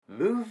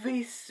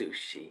Movie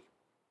Sushi.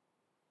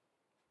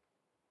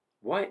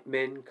 White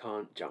men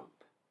can't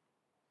jump.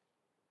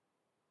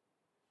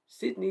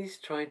 Sydney's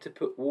trying to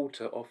put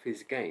Walter off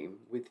his game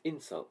with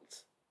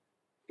insults.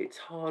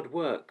 It's hard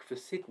work for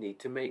Sydney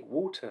to make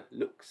Walter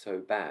look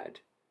so bad.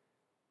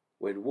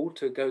 When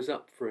Walter goes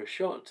up for a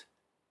shot,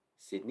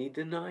 Sydney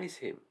denies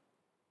him.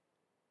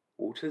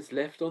 Walter's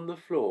left on the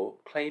floor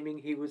claiming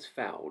he was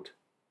fouled.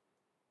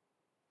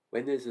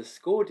 When there's a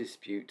score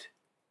dispute,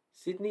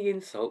 Sydney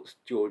insults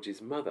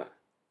George's mother.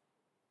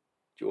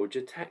 George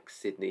attacks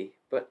Sydney,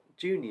 but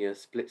Junior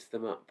splits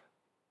them up.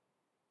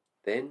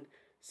 Then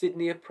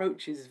Sydney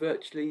approaches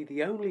virtually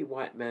the only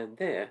white man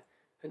there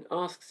and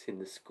asks him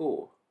the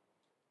score.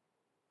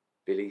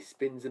 Billy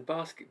spins a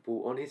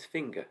basketball on his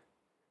finger.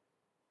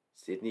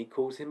 Sydney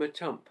calls him a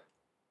chump.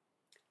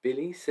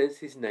 Billy says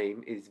his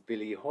name is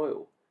Billy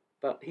Hoyle,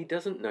 but he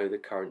doesn't know the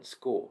current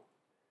score.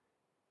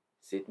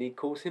 Sydney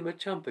calls him a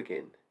chump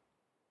again.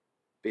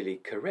 Billy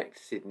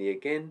corrects Sydney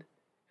again,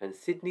 and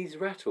Sydney's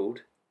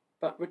rattled,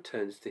 but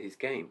returns to his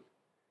game.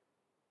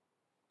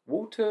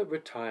 Walter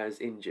retires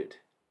injured.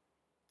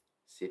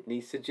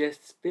 Sydney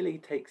suggests Billy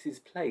takes his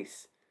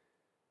place,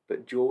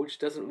 but George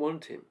doesn't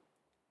want him.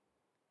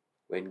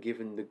 When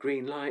given the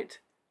green light,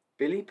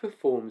 Billy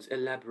performs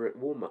elaborate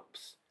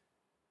warm-ups.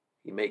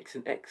 He makes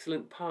an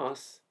excellent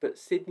pass, but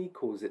Sydney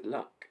calls it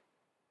luck.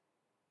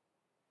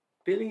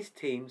 Billy's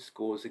team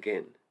scores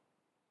again.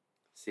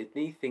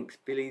 Sydney thinks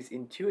Billy's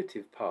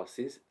intuitive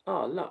passes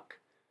are luck.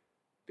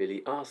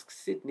 Billy asks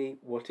Sydney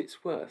what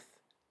it's worth,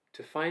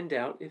 to find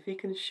out if he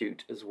can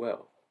shoot as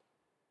well.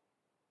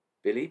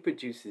 Billy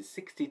produces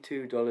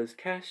 $62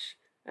 cash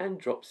and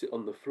drops it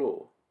on the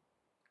floor,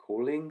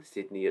 calling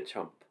Sydney a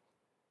chump.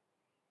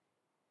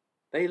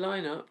 They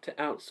line up to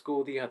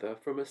outscore the other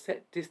from a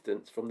set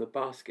distance from the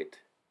basket.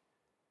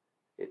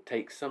 It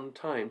takes some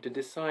time to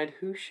decide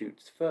who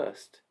shoots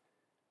first.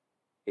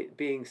 It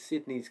being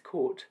Sydney's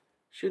court,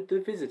 should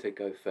the visitor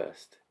go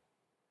first?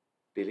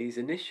 Billy's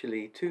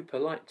initially too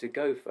polite to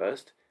go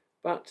first,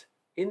 but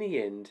in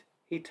the end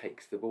he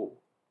takes the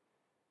ball.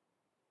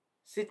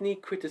 Sydney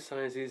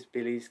criticizes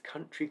Billy's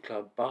country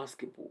club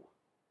basketball.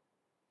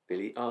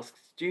 Billy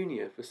asks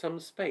Junior for some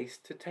space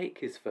to take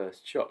his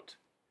first shot.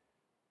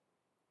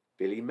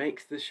 Billy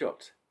makes the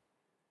shot.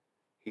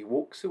 He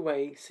walks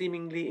away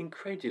seemingly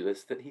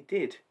incredulous that he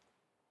did.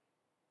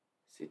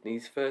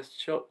 Sydney's first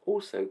shot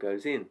also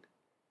goes in.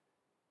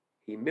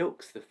 He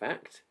milks the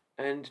fact,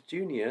 and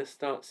Junior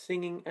starts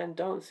singing and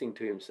dancing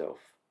to himself.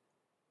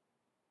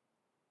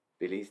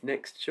 Billy's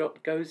next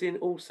shot goes in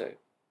also.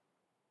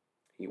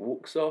 He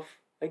walks off,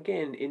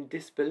 again in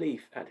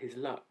disbelief at his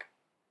luck.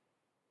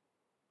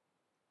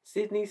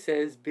 Sydney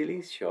says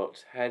Billy's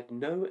shot had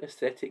no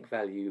aesthetic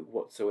value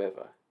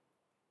whatsoever.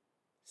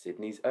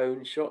 Sydney's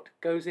own shot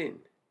goes in.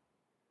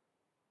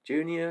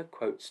 Junior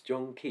quotes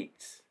John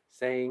Keats,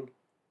 saying,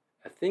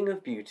 "A thing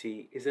of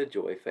beauty is a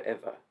joy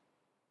forever."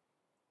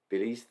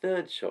 Billy's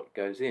third shot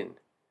goes in,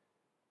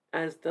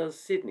 as does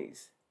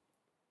Sydney's.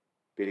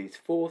 Billy's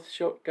fourth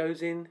shot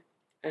goes in,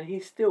 and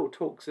he still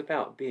talks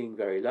about being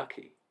very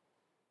lucky.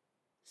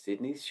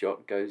 Sydney's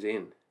shot goes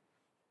in.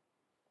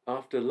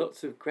 After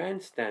lots of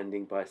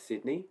grandstanding by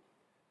Sydney,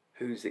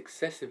 who's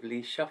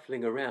excessively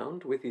shuffling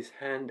around with his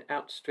hand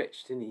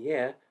outstretched in the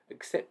air,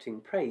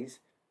 accepting praise,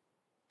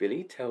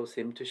 Billy tells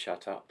him to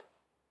shut up.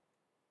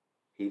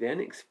 He then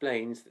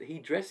explains that he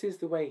dresses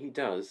the way he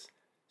does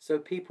so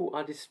people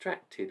are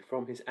distracted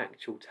from his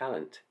actual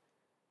talent.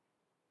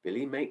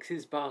 Billy makes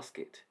his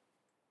basket.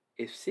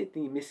 If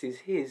Sydney misses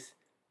his,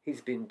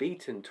 he's been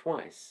beaten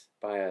twice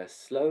by a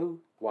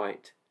slow,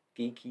 white,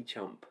 geeky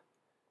chump.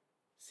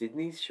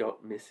 Sydney's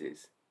shot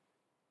misses.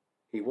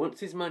 He wants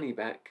his money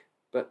back,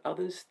 but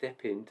others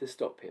step in to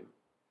stop him.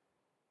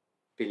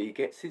 Billy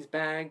gets his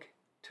bag,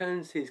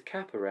 turns his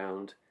cap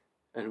around,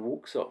 and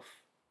walks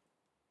off.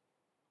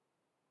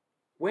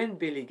 When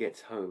Billy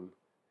gets home,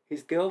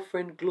 his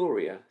girlfriend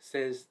Gloria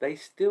says they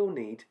still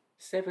need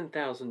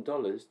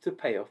 $7,000 to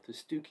pay off the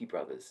Stuckey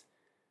brothers.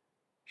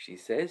 She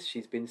says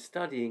she's been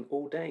studying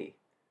all day,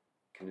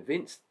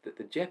 convinced that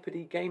the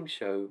Jeopardy game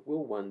show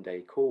will one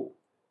day call.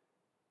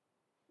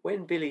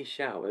 When Billy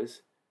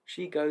showers,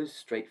 she goes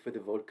straight for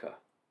the vodka.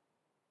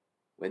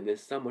 When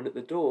there's someone at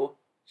the door,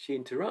 she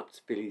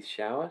interrupts Billy's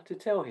shower to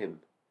tell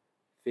him,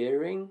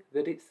 fearing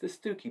that it's the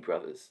Stuckey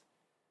brothers.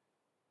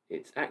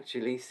 It's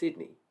actually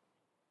Sydney.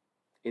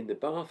 In the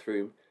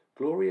bathroom,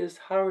 Gloria's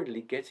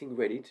hurriedly getting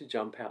ready to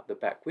jump out the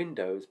back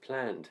window as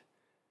planned.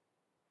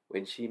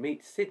 When she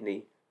meets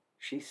Sydney,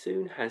 she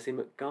soon has him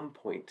at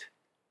gunpoint.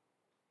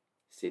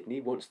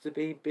 Sydney wants to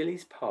be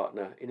Billy's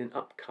partner in an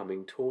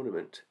upcoming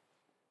tournament.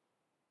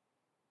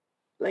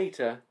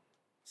 Later,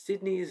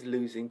 Sydney is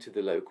losing to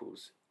the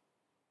locals.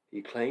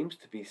 He claims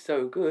to be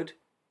so good,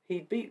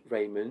 he'd beat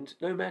Raymond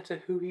no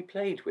matter who he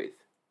played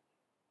with.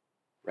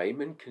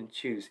 Raymond can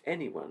choose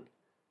anyone,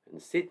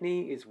 and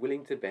Sydney is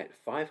willing to bet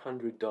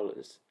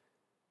 $500.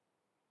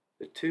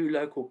 The two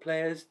local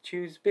players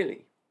choose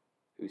Billy,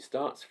 who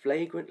starts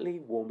flagrantly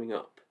warming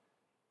up.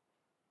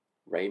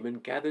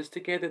 Raymond gathers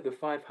together the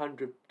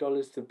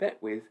 $500 to bet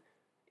with,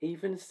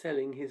 even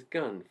selling his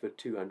gun for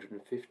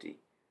 $250.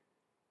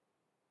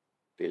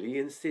 Billy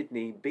and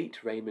Sidney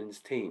beat Raymond's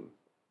team,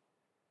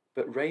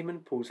 but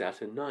Raymond pulls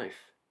out a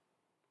knife.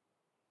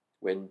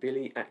 When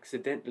Billy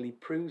accidentally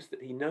proves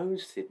that he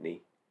knows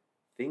Sidney,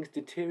 things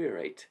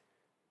deteriorate.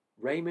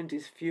 Raymond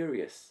is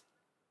furious.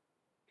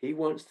 He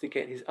wants to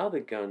get his other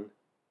gun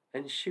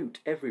and shoot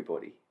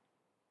everybody.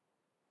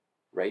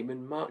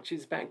 Raymond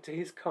marches back to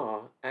his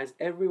car as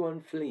everyone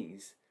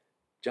flees,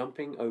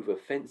 jumping over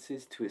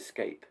fences to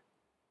escape.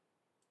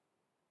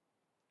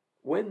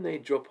 When they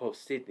drop off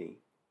Sidney,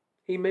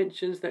 he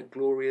mentions that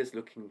Gloria's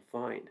looking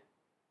fine.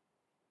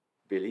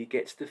 Billy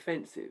gets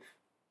defensive.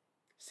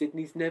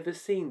 Sidney's never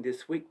seen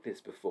this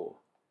weakness before.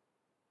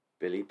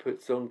 Billy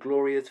puts on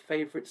Gloria's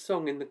favourite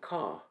song in the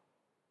car.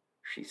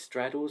 She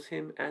straddles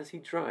him as he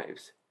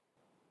drives,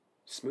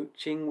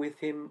 smooching with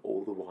him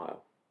all the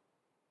while.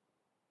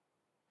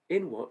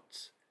 In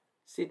Watts,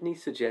 Sidney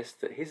suggests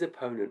that his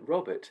opponent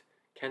Robert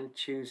can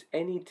choose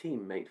any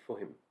teammate for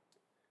him.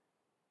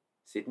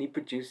 Sidney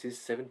produces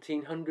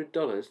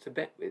 $1,700 to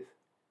bet with.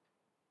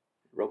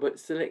 Robert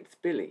selects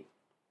Billy,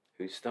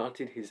 who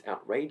started his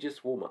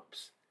outrageous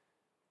warm-ups.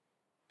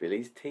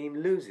 Billy's team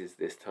loses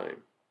this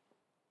time.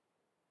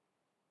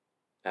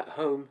 At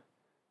home,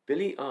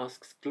 Billy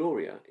asks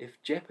Gloria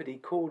if Jeopardy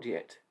called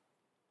yet.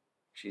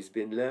 She's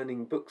been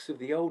learning books of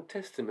the Old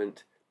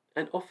Testament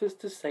and offers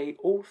to say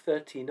all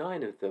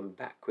 39 of them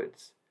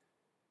backwards.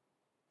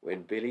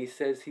 When Billy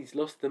says he's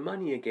lost the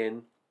money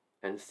again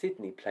and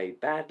Sidney played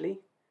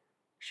badly,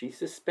 she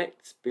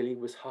suspects Billy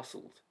was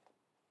hustled.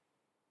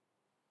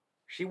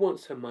 She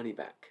wants her money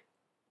back.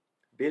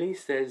 Billy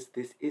says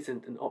this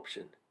isn't an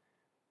option.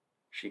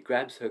 She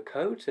grabs her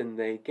coat and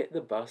they get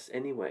the bus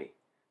anyway.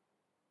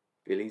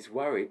 Billy's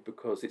worried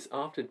because it's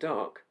after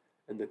dark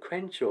and the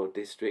Crenshaw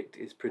district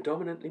is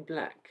predominantly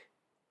black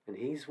and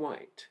he's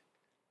white.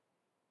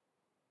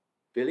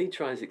 Billy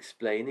tries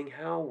explaining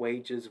how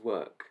wagers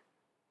work,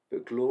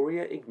 but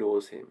Gloria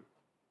ignores him.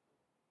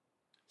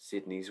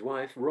 Sidney's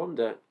wife,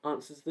 Rhonda,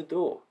 answers the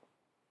door.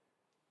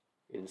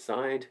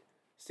 Inside,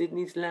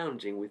 Sidney's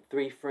lounging with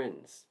 3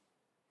 friends,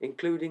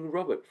 including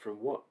Robert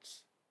from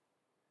Watts.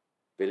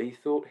 Billy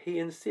thought he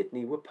and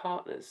Sidney were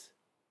partners.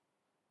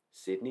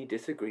 Sidney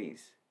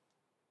disagrees.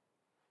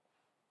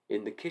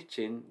 In the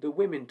kitchen, the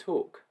women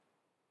talk.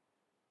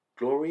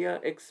 Gloria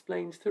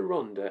explains to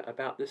Rhonda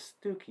about the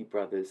Stuckey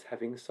brothers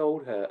having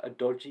sold her a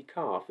dodgy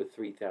car for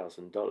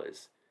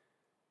 $3,000.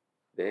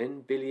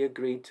 Then Billy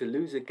agreed to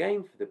lose a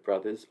game for the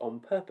brothers on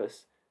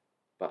purpose,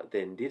 but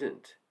then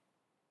didn't.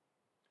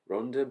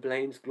 Rhonda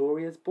blames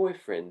Gloria's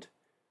boyfriend,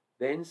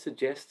 then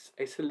suggests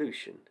a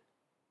solution.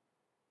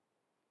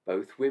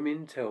 Both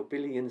women tell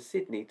Billy and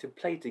Sidney to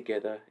play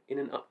together in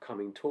an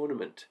upcoming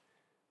tournament.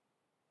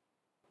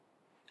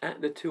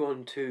 At the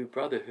 2-on-2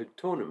 Brotherhood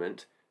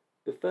tournament,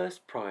 the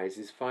first prize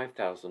is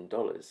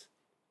 $5,000.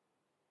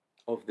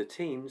 Of the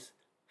teams,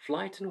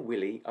 Flight and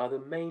Willie are the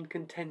main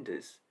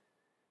contenders.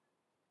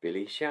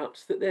 Billy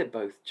shouts that they're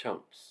both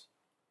chumps.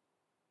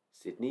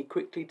 Sidney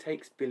quickly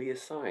takes Billy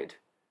aside.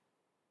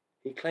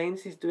 He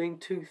claims he's doing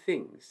 2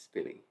 things,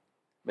 Billy,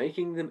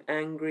 making them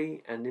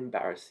angry and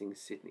embarrassing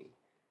Sidney.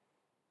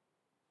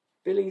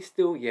 Billy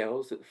still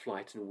yells at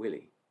Flight and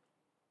Willie.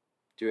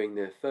 During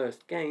their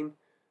first game,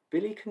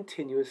 Billy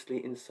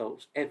continuously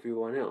insults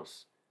everyone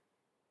else.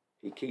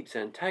 He keeps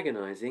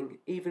antagonizing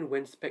even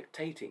when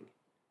spectating.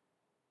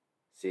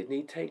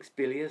 Sidney takes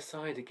Billy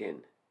aside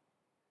again.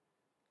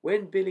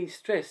 When Billy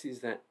stresses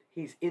that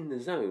he's in the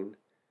zone,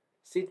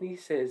 Sidney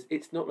says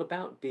it's not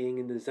about being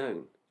in the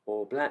zone,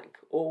 or black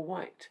or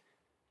white.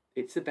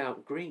 It's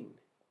about green.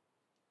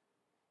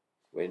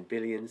 When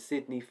Billy and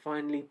Sidney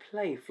finally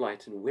play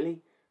Flight and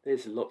Willie,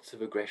 there's lots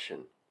of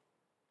aggression.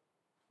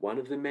 One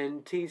of the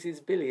men teases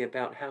Billy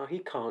about how he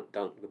can't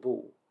dunk the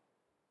ball.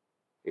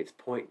 It's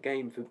point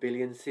game for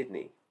Billy and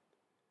Sidney.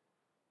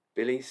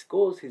 Billy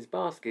scores his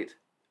basket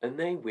and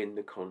they win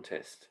the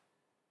contest.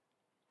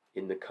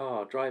 In the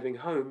car driving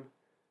home,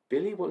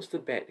 Billy wants to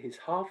bet his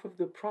half of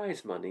the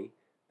prize money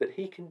that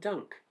he can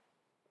dunk.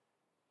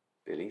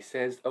 Billy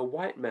says a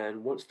white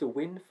man wants to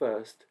win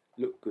first,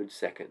 look good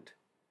second,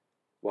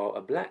 while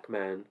a black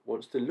man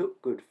wants to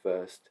look good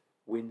first,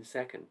 win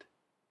second.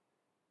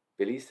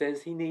 Billy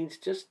says he needs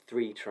just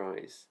 3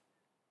 tries.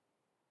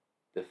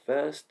 The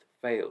first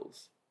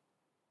fails.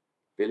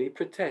 Billy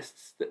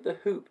protests that the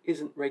hoop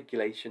isn't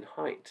regulation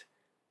height.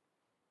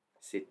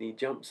 Sidney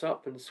jumps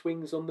up and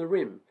swings on the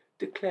rim,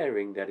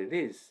 declaring that it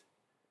is.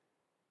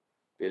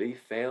 Billy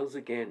fails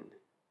again.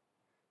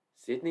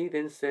 Sidney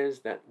then says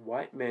that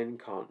white men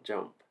can't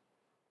jump.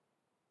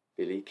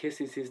 Billy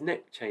kisses his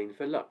neck chain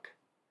for luck.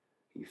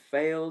 He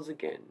fails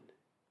again,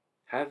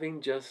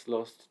 having just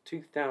lost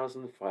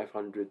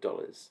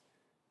 $2,500.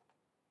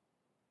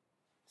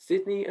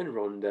 Sidney and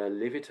Rhonda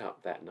live it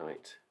up that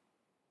night,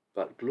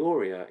 but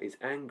Gloria is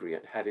angry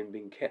at having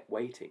been kept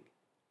waiting.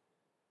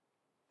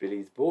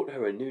 Billy's bought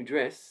her a new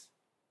dress.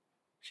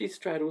 She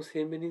straddles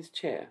him in his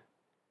chair,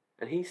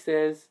 and he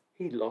says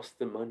he lost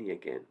the money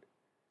again.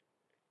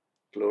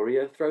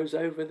 Gloria throws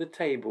over the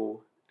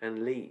table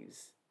and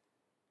leaves.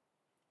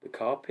 The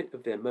carpet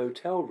of their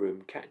motel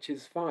room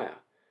catches fire,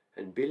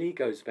 and Billy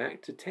goes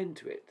back to tend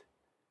to it.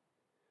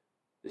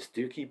 The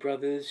Stookie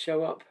brothers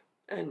show up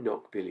and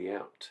knock Billy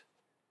out.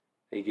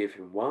 They give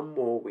him 1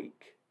 more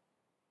week.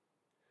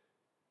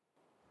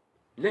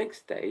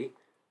 Next day,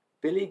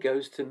 Billy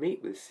goes to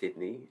meet with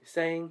Sidney,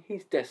 saying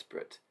he's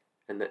desperate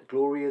and that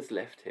Gloria's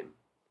left him.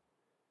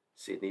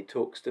 Sidney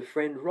talks to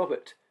friend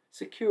Robert,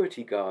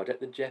 security guard at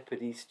the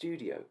Jeopardy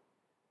studio.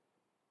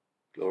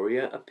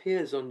 Gloria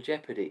appears on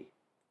Jeopardy,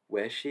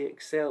 where she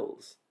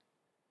excels.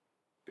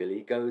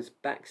 Billy goes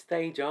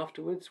backstage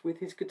afterwards with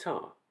his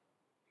guitar.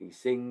 He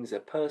sings a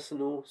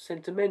personal,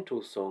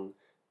 sentimental song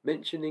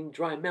mentioning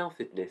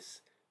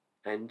dry-mouthedness,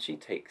 and she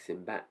takes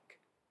him back.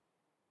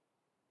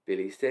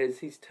 Billy says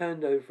he's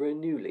turned over a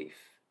new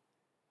leaf.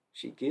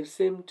 She gives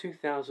him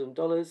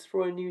 $2,000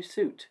 for a new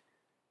suit,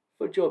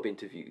 for job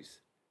interviews.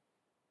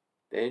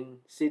 Then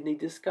Sidney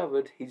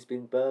discovered he's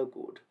been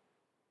burgled.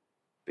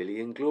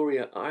 Billy and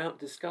Gloria are out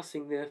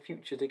discussing their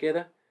future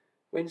together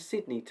when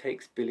Sidney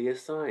takes Billy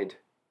aside.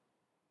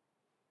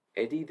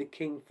 Eddie the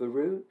King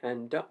Faroux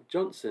and Duck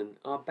Johnson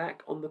are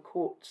back on the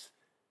courts.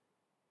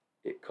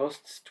 It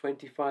costs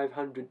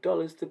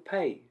 $2,500 to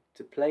pay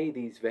to play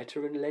these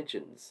veteran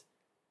legends.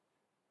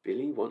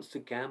 Billy wants to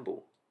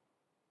gamble.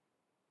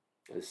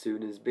 As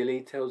soon as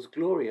Billy tells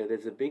Gloria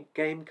there's a big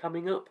game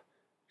coming up,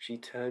 she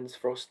turns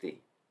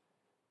frosty.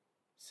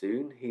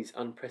 Soon he's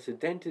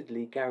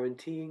unprecedentedly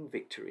guaranteeing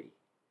victory.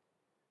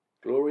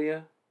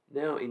 Gloria,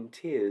 now in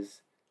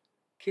tears,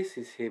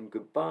 kisses him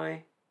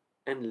goodbye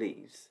and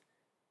leaves.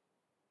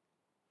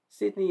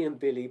 Sidney and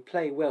Billy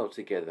play well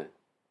together.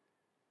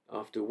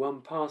 After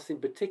one pass in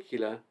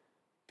particular,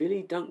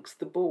 Billy dunks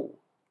the ball,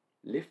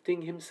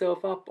 lifting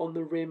himself up on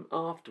the rim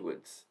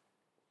afterwards.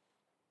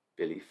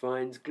 Billy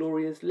finds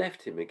Gloria's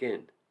left him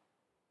again.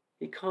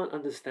 He can't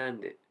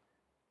understand it.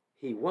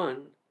 He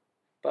won,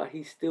 but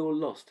he still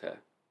lost her.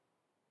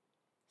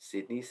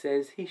 Sidney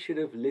says he should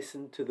have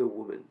listened to the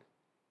woman.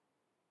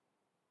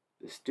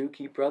 The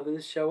Stookie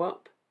brothers show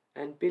up,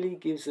 and Billy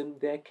gives them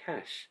their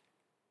cash.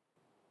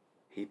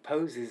 He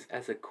poses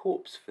as a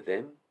corpse for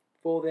them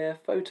for their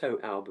photo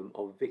album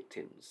of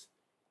victims.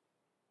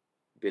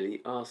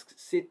 Billy asks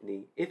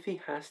Sidney if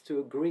he has to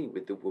agree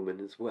with the woman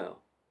as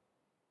well.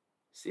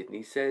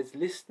 Sidney says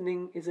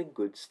listening is a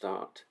good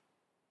start.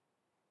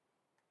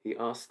 He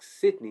asks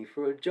Sidney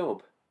for a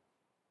job.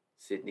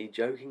 Sidney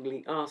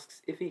jokingly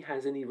asks if he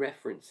has any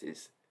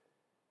references.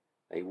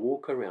 They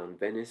walk around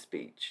Venice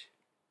Beach.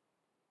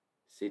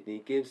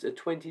 Sidney gives a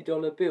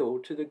 $20 bill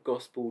to the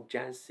gospel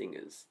jazz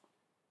singers.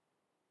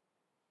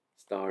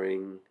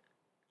 Starring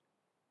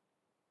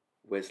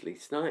Wesley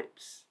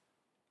Snipes,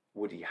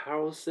 Woody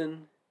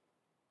Harrelson,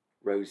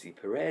 Rosie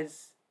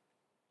Perez,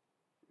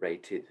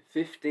 rated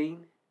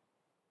 15,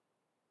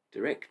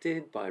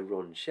 directed by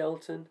Ron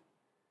Shelton,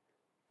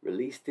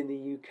 released in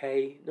the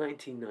UK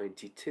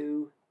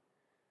 1992,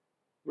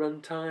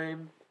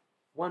 runtime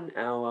 1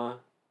 hour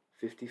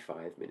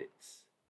 55 minutes.